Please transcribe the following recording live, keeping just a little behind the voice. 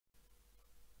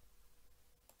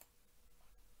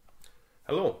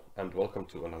Hello and welcome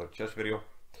to another chess video.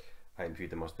 I am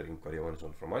Vladimir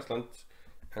from Iceland,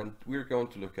 and we're going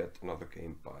to look at another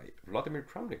game by Vladimir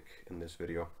Kramnik in this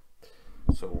video.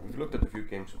 So we've looked at a few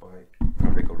games by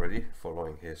Kramnik already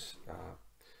following his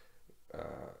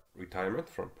retirement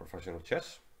from professional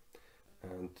chess,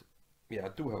 and yeah, I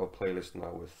do have a playlist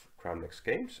now with Kramnik's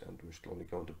games, and we're slowly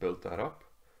going to build that up.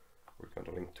 We're going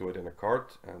to link to it in a card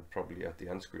and probably at the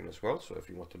end screen as well, so if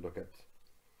you want to look at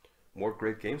more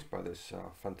great games by this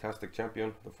fantastic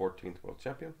champion, the 14th world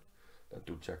champion, then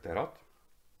do check that out.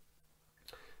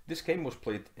 This game was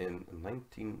played in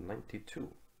 1992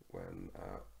 when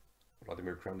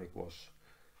Vladimir Kramnik was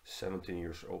 17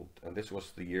 years old, and this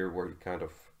was the year where he kind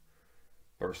of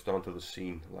burst onto the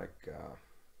scene like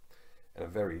in a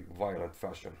very violent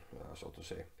fashion, so to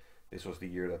say. This was the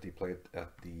year that he played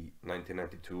at the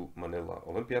 1992 Manila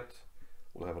Olympiad.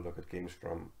 We'll have a look at games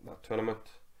from that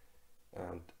tournament,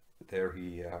 and there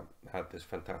he had this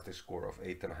fantastic score of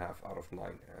 8.5 out of 9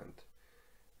 and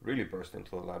really burst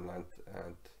into the limelight,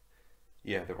 and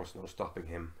yeah, there was no stopping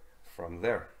him from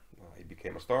there. He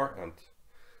became a star and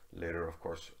later, of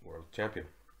course, world champion.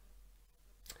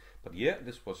 But yeah,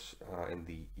 this was in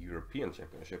the European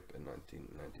Championship in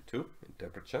 1992 in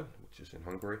Debrecen, which is in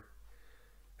Hungary,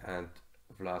 and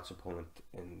Vlad's opponent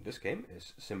in this game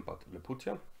is Smbat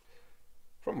Lputian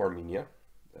from Armenia,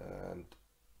 and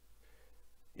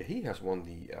yeah, he has won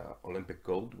the Olympic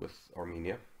gold with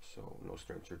Armenia, so no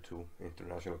stranger to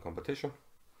international competition.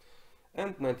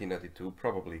 And 1992,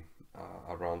 probably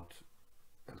around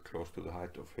and close to the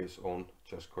height of his own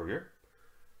chess career.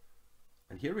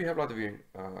 And here we have Vladimir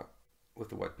with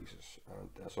the white pieces, and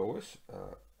as always,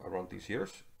 around these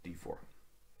years, d4.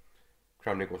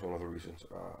 Kramnik was one of the reasons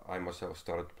I myself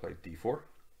started to play d4.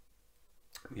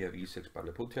 We have e6 by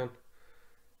Lputian,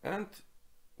 and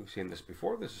we've seen this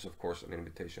before. This is of course an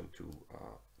invitation to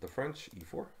the French,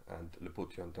 e4, and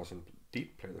Lputian doesn't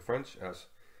indeed play the French, as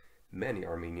many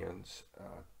Armenians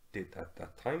did at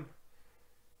that time.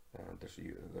 And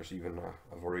there's even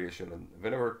a variation in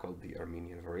Vinegar called the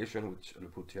Armenian variation, which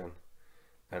Lputian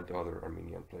and other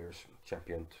Armenian players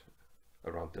championed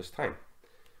around this time.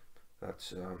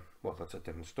 That's well, that's a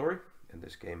different story. In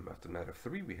this game, after knight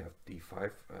f3, we have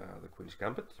d5, the Queen's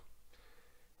Gambit.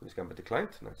 Queen's Gambit declined,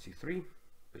 knight c3,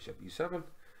 bishop e7,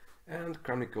 and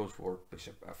Kramnik goes for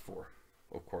bishop f4.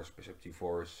 Of course, bishop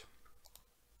g4 is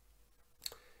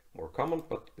more common,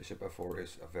 but bishop f4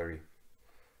 is a very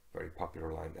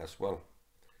popular line as well.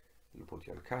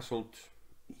 Lputian castled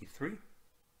e3,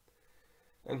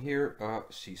 and here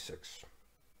c6.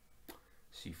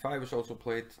 c5 is also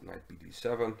played, knight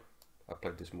bd7. I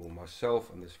played this move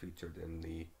myself, and this featured in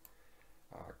the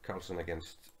Carlsen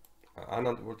against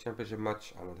Anand World Championship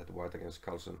match. Anand had white against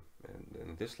Carlsen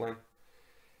in this line,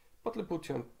 but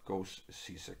Lputian goes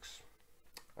c6,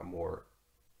 a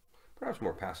perhaps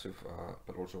more passive,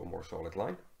 but also a more solid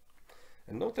line.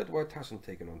 And note that white hasn't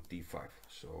taken on d5,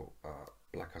 so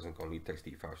black hasn't gone e takes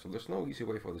d5, so there's no easy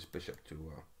way for this bishop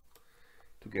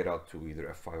to get out to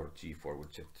either f5 or g4,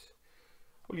 which it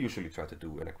will usually try to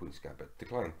do in a Queen's Gambit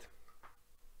declined.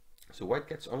 So white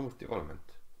gets on with development,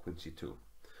 Queen c2.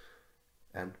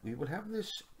 And we will have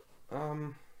this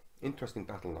interesting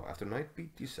battle now. After knight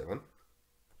bd7,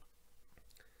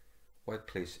 white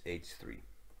plays h3.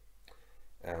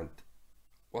 And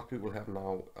what we will have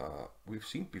now, we've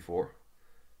seen before,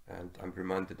 and I'm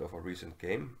reminded of a recent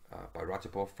game by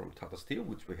Rajapov from Tata Steel,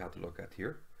 which we had to look at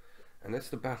here. And that's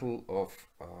the battle of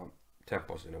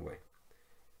tempos in a way.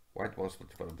 White wants to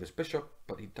develop this bishop,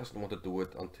 but he doesn't want to do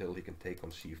it until he can take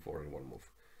on c4 in one move.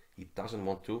 He doesn't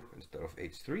want to, instead of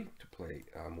h3, to play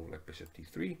a move like bishop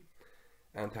d3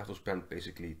 and have to spend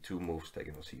basically 2 moves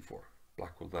taking on c4.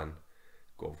 Black will then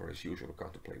go for his usual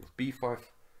counterplay with b5,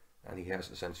 and he has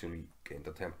essentially gained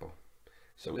the tempo.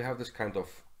 So we have this kind of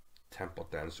tempo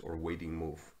dance or waiting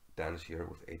move dance here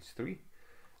with h3,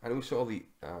 and we saw the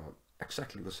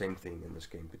exactly the same thing in this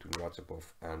game between Rajapov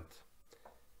and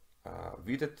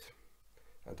Vidit,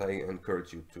 and I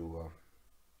encourage you to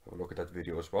have a look at that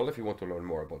video as well. If you want to learn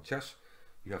more about chess,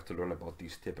 you have to learn about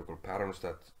these typical patterns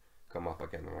that come up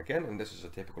again and again, and this is a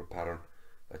typical pattern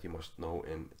that you must know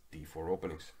in d4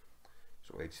 openings.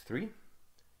 So h3,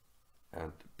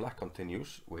 and black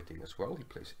continues waiting as well. He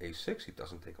plays a6, he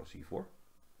doesn't take on c4,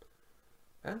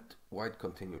 and white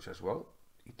continues as well.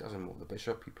 He doesn't move the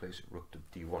bishop, he plays rook to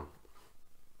d1,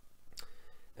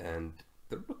 and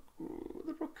the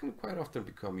rook can quite often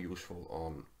become useful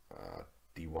on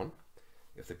d1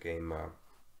 if the game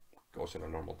goes in a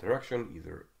normal direction,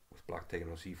 either with black taking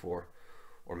on c4,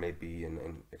 or maybe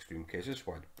in extreme cases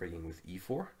white breaking with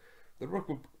e4. The rook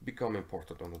will become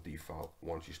important on the d file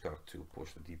once you start to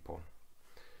push the d pawn.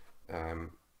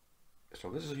 So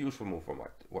this is a useful move for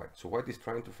white. So white is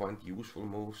trying to find useful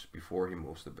moves before he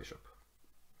moves the bishop.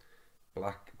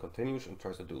 Black continues and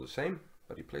tries to do the same,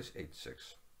 but he plays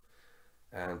h6.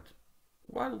 And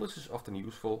while this is often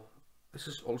useful, this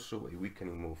is also a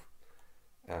weakening move.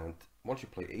 And once you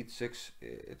play h6,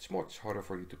 it's much harder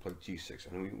for you to play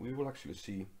g6. And we will actually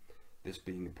see this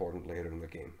being important later in the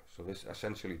game. So this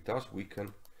essentially does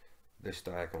weaken this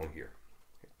diagonal here.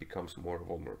 It becomes more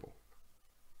vulnerable.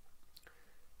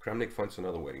 Kramnik finds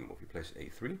another waiting move. He plays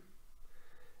a3.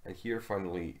 And here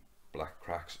finally black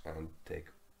cracks and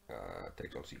takes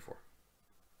on c4.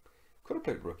 Could have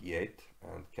played rook e8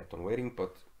 and kept on waiting,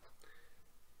 but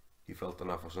he felt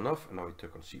enough was enough, and now he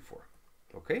took on c4.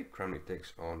 Okay, Kramnik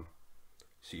takes on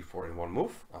c4 in one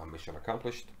move. Mission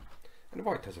accomplished. And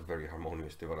white has a very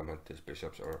harmonious development. His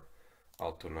bishops are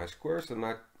out to nice squares.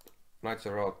 The knights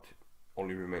are out.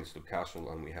 Only remains to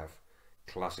castle, and we have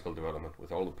classical development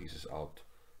with all the pieces out,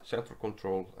 central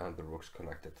control, and the rooks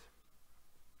connected.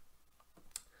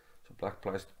 So black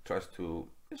tries to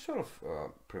sort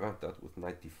of prevent that with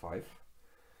knight d5,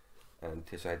 and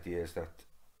his idea is that,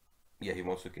 yeah, he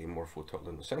wants to gain more foothold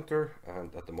in the center,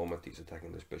 and at the moment he's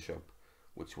attacking this bishop,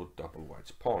 which would double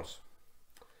white's pawns.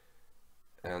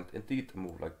 And indeed, a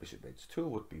move like bishop h2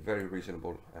 would be very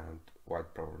reasonable, and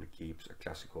white probably keeps a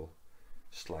classical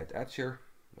slight edge here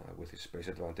with his space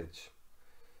advantage.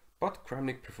 But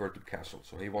Kramnik preferred to castle,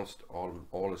 so he wants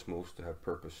all his moves to have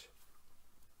purpose.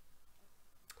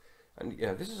 And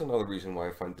yeah, this is another reason why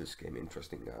I find this game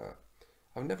interesting.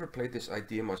 I've never played this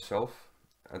idea myself,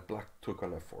 and black took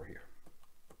on f4 here.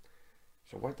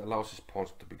 So white allows his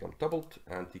pawns to become doubled,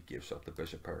 and he gives up the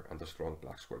bishop pair and the strong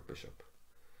black square bishop.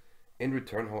 In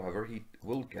return, however, he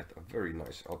will get a very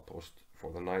nice outpost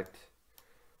for the knight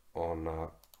on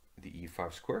the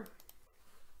e5 square.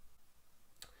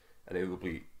 And it will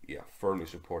be, yeah, firmly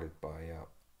supported by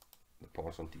the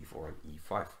pawns on d4 and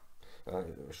e5.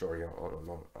 Sorry,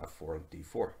 on f4 and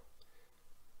d4.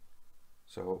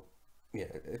 So, yeah,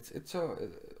 it's a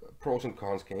pros and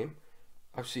cons game.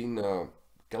 I've seen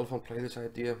Gelfand play this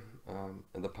idea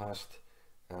in the past,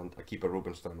 and Akiba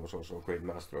Rubinstein was also a great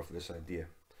master of this idea.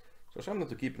 So something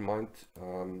to keep in mind.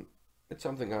 It's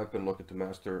something I've been looking to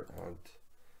master, and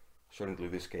certainly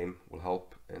this game will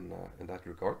help in that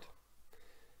regard.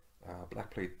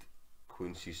 Black played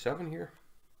queen c7 here.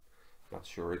 Not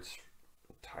sure it's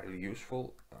entirely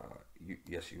useful.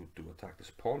 Yes, you do attack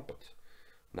this pawn, but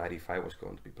knight e5 was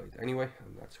going to be played anyway,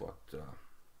 and that's what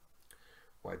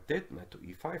white did. Knight to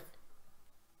e5,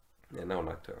 and now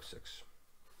knight to f6.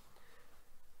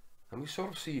 And we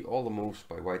sort of see all the moves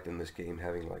by white in this game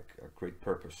having like a great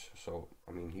purpose. So,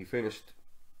 I mean, he finished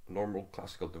normal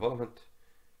classical development,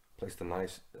 placed the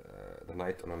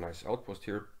knight on a nice outpost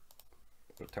here,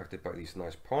 protected by these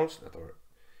nice pawns that are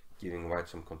giving white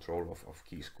some control of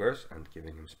key squares and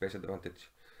giving him space advantage.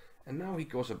 And now he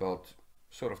goes about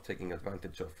sort of taking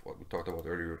advantage of what we talked about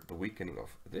earlier, the weakening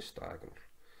of this diagonal.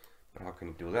 But how can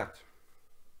he do that?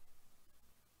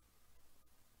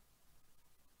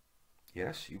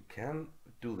 Yes, you can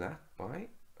do that by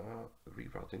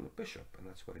rerouting the bishop, and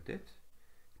that's what he did.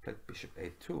 He played bishop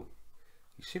a2.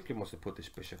 He simply wants to put this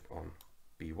bishop on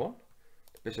b1.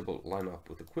 The bishop will line up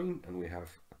with the queen, and we have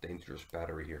a dangerous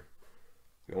battery here.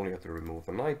 We only have to remove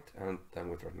the knight, and then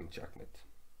we're threatening checkmate.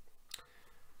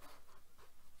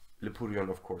 Lputian,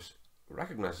 of course,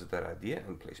 recognizes that idea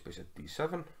and plays bishop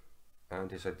d7, and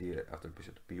his idea after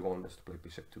bishop to b1 is to play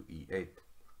bishop to e8.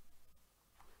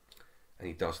 And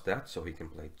he does that so he can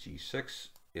play g6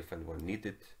 if and when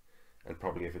needed, and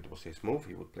probably if it was his move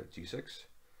he would play g6,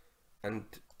 and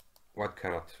white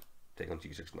cannot take on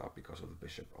g6 now because of the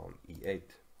bishop on e8.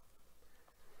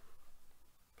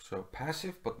 So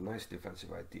passive but nice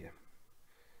defensive idea.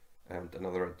 And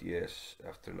another idea is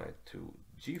after knight to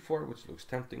g4, which looks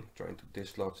tempting, trying to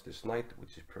dislodge this knight,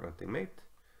 which is preventing mate.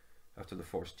 After the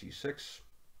force g6,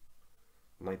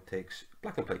 knight takes,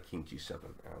 black can play king g7,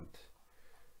 and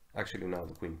actually now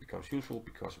the queen becomes useful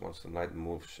because once the knight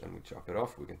moves and we chop it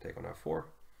off, we can take on f4.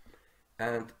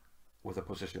 And with the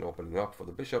position opening up for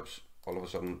the bishops, all of a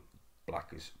sudden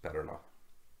black is better now.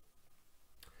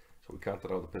 So we can't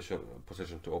allow the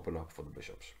position to open up for the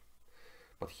bishops.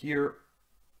 But here,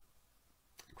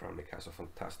 Kramnik has a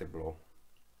fantastic blow.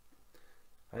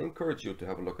 I encourage you to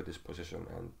have a look at this position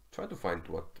and try to find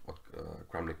what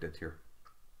Kramnik did here.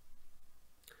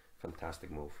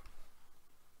 Fantastic move.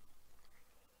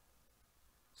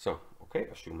 So, okay,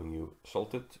 assuming you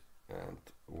salted, and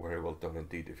very well done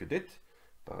indeed if you did,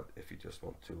 but if you just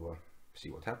want to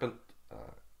see what happened,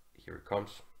 here it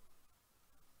comes.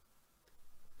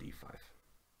 D5.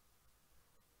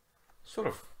 Sort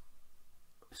of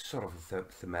sort of a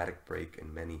thematic break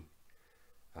in many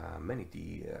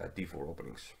D4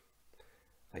 openings.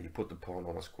 You put the pawn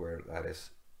on a square that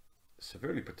is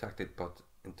severely protected, but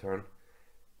in turn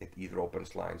it either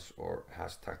opens lines or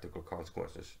has tactical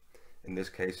consequences. In this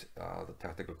case, the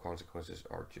tactical consequences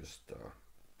are just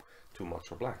too much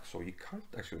for black, so you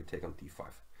can't actually take on d5.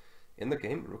 In the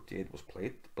game, rook d8 was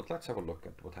played, but let's have a look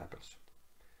at what happens.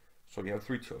 So you have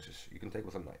three choices. You can take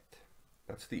with a knight.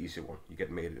 That's the easy one. You get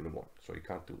mated in one, so you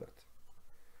can't do that.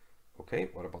 Okay,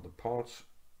 what about the pawns?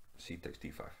 C takes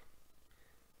d5.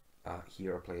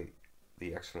 Here I play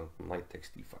the excellent knight takes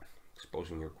d5,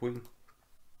 exposing your queen.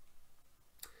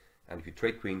 And if you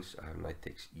trade queens, I have knight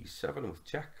takes e7 with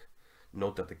check.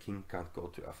 Note that the king can't go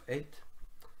to f8,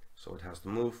 so it has to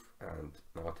move, and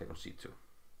now I take on c2.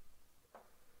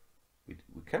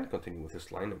 We can continue with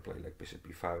this line and play like bishop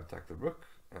b5, attack the rook,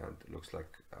 and it looks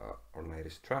like our knight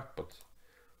is trapped, but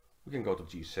we can go to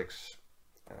g6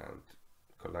 and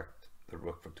collect the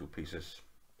rook for 2 pieces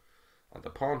and the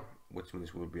pawn, which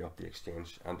means we will be up the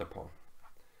exchange and the pawn.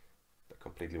 The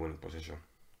completely winning position.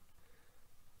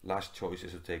 Last choice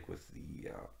is to take with the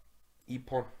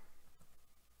e-pawn,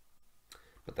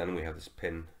 but then we have this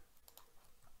pin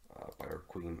by our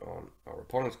queen on our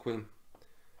opponent's queen.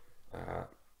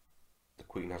 The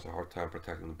queen has a hard time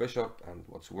protecting the bishop, and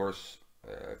what's worse,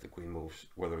 if the queen moves,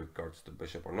 whether it guards the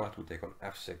bishop or not, we take on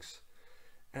f6,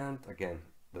 and again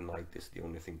the knight is the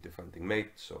only thing defending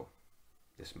mate, so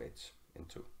this mates in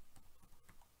 2.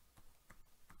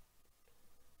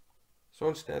 So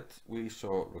instead we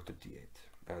saw rook to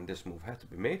d8, and this move had to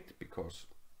be made because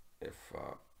if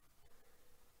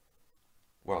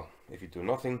if you do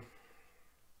nothing,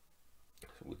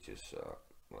 which is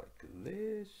like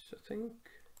this, I think.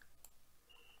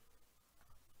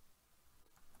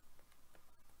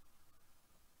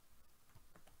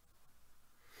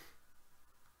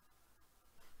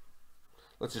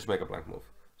 Let's just make a blank move,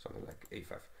 something like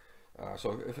a5.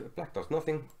 So if black does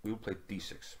nothing, we will play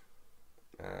d6.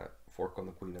 Fork on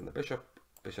the queen and the bishop.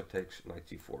 Bishop takes, knight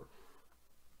c4.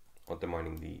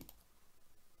 Undermining the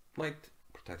knight,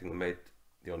 protecting the mate.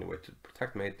 The only way to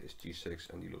protect mate is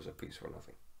g6, and you lose a piece for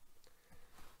nothing.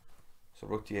 So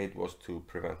rook d8 was to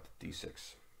prevent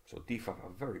d6. So d5, a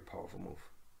very powerful move.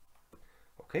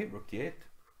 Okay, rook d8.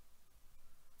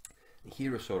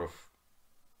 Here is sort of,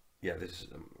 yeah, this is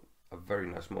a very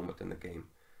nice moment in the game.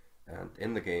 And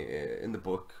in the game, in the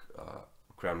book,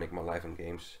 Kramnik, My Life in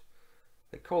Games,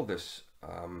 they call this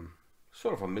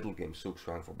sort of a middle game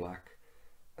zugzwang for black.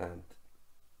 And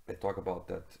they talk about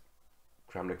that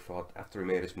Kramnik thought after he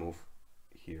made his move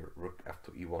here, rook f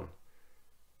to e1,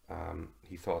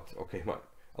 he thought, okay,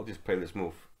 I'll just play this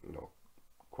move, you know,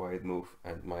 quiet move,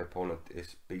 and my opponent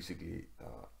is basically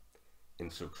in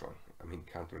zugzwang. I mean,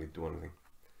 can't really do anything.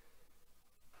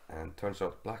 And turns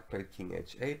out black played king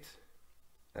h8,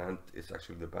 and it's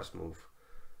actually the best move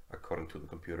according to the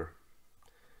computer.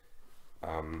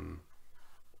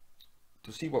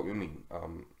 To see what we mean,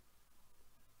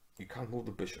 you can't move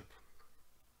the bishop.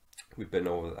 We've been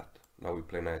over that. Now we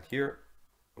play knight here,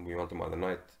 and we want to mine the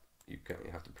knight. You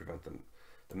have to prevent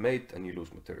the mate, and you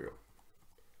lose material.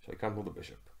 So you can't move the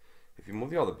bishop. If you move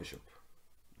the other bishop,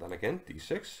 then again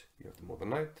d6. You have to move the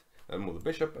knight, then move the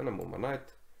bishop, and then move my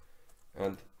knight,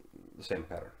 and the same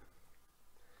pattern.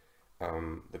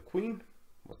 The queen.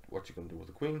 What you can do with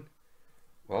the queen?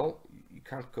 Well, you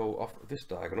can't go off this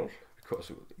diagonal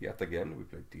because yet again we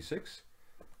played d6.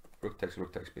 Rook takes,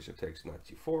 bishop takes, knight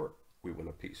c4. We win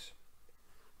a piece.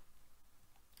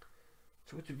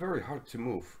 So it's very hard to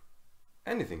move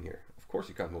anything here. Of course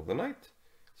you can't move the knight.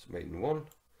 It's mate in 1,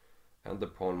 and the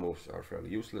pawn moves are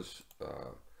fairly useless.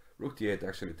 Rook d8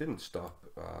 actually didn't stop.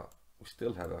 We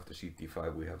still have, after c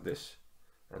d5, we have this,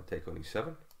 and take on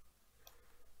e7.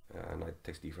 Knight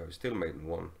takes d5 is still mate in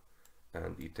 1,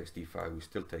 and e takes d5 we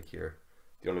still take here.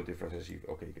 The only difference is you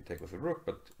can take with the rook,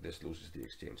 but this loses the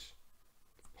exchange.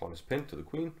 Pawn is pinned to the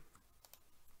queen,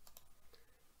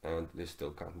 and this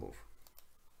still can't move.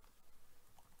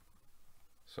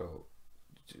 So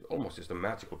it's almost just a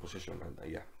magical position,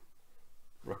 and yeah,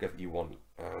 rook f e1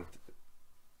 and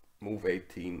move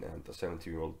 18, and a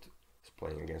 70-year-old is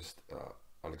playing against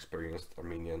unexperienced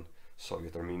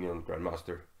Soviet Armenian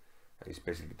grandmaster, and he's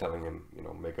basically telling him, you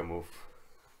know, make a move.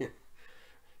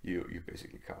 you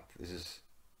basically can't. This is,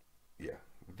 yeah,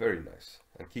 very nice.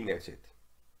 And king h8.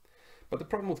 But the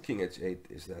problem with king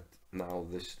h8 is that now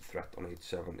this threat on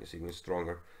h7 is even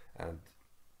stronger, and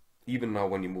even now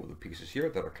when you move the pieces here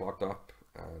that are clogged up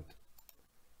and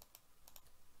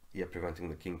yeah, preventing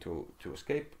the king to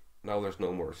escape, now there's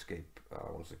no more escape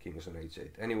once the king is on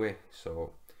h8 anyway.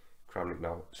 So Kramnik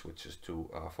now switches to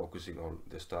focusing on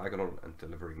this diagonal and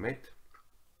delivering mate.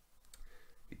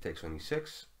 He takes on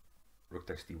e6, rook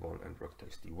takes d1 and rook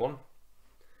takes d1.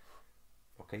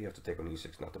 Okay, you have to take on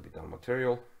e6 not to be down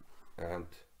material, and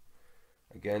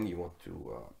again you want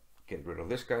to get rid of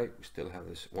this guy. We still have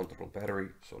this wonderful battery,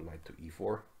 so knight to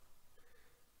e4.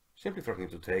 Simply threatening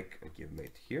to take and give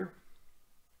mate here.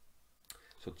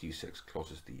 So g6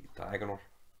 closes the diagonal.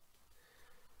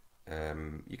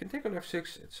 You can take on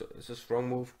f6, it's a strong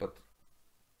move, but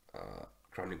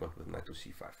Kramnik went with knight to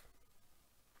c5.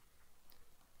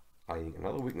 Eyeing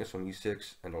another weakness on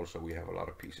e6, and also we have a lot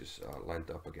of pieces lined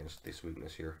up against this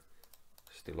weakness here.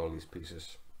 Still all these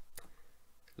pieces.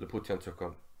 Lputian took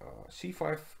on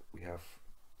c5, we have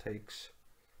takes,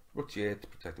 rook g8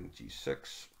 protecting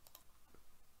g6,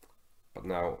 but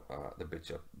now the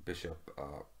bishop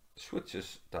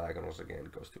switches diagonals again,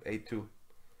 goes to a2,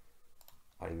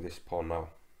 eyeing this pawn now,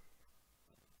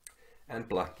 and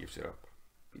black gives it up.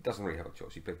 He doesn't really have a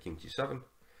choice. He played king g7,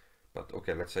 but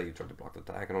okay, let's say you try to block the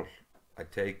diagonal. I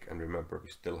take, and remember we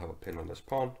still have a pin on this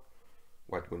pawn.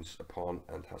 White wins a pawn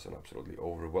and has an absolutely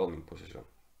overwhelming position,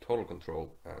 total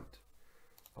control, and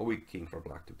a weak king for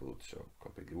black to boot, so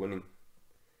completely winning.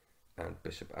 And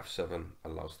bishop f7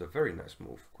 allows the very nice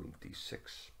move, queen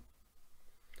d6,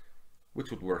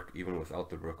 which would work even without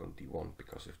the rook on d1,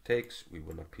 because if takes, we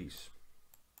win a piece.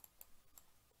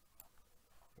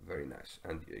 Very nice,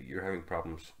 and you're having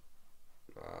problems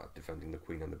defending the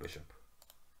queen and the bishop.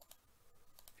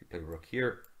 If you play rook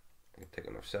here, I can take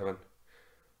on f7,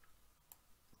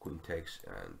 queen takes,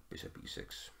 and bishop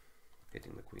e6,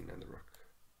 hitting the queen and the rook.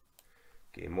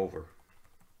 Game over.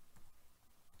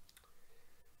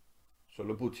 So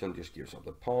Lputian just gives up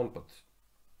the pawn, but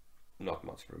not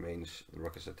much remains. The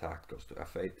rook is attacked, goes to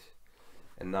f8,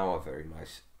 and now a very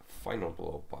nice final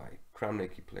blow by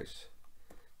Kramnik. He plays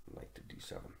knight to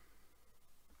d7,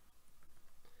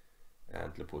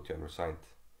 and Lputian resigned.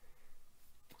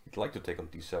 He'd like to take on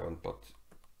d7, but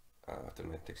after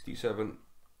knight takes d7,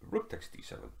 rook takes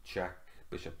d7, check,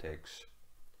 bishop takes.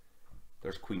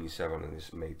 There's queen e7 and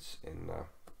his mates in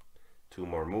 2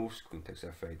 more moves. Queen takes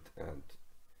f8 and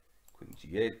queen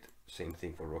g8. Same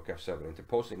thing for rook f7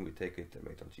 interposing. We take it and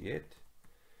mate on g8.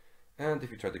 And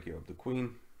if you try to give up the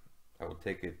queen, I will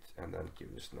take it and then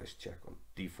give this nice check on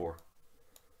d4,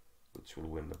 which will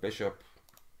win the bishop.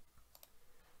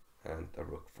 And a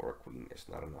rook for a queen is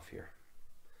not enough here.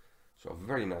 So a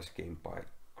very nice game by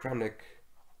Kramnik,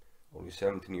 only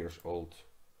 17 years old,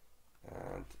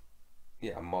 and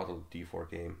yeah, a model d4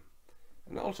 game,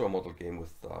 and also a model game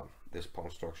with this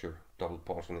pawn structure, double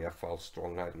pawns on the f file,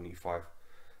 strong knight on e5.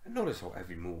 And notice how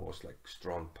every move was like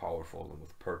strong, powerful, and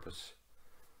with purpose.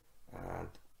 And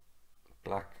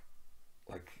black,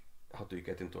 like, how do you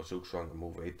get into a zugzwang and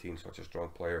move 18, such a strong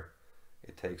player?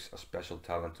 It takes a special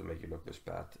talent to make you look this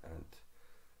bad, and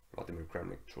Vladimir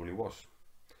Kramnik truly was.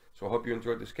 So I hope you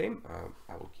enjoyed this game.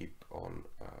 I will keep on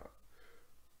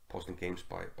posting games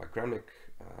by Kramnik,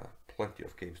 plenty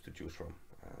of games to choose from,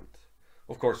 and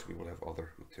of course we will have other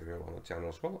material on the channel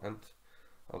as well, and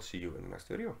I'll see you in the next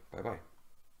video. Bye bye.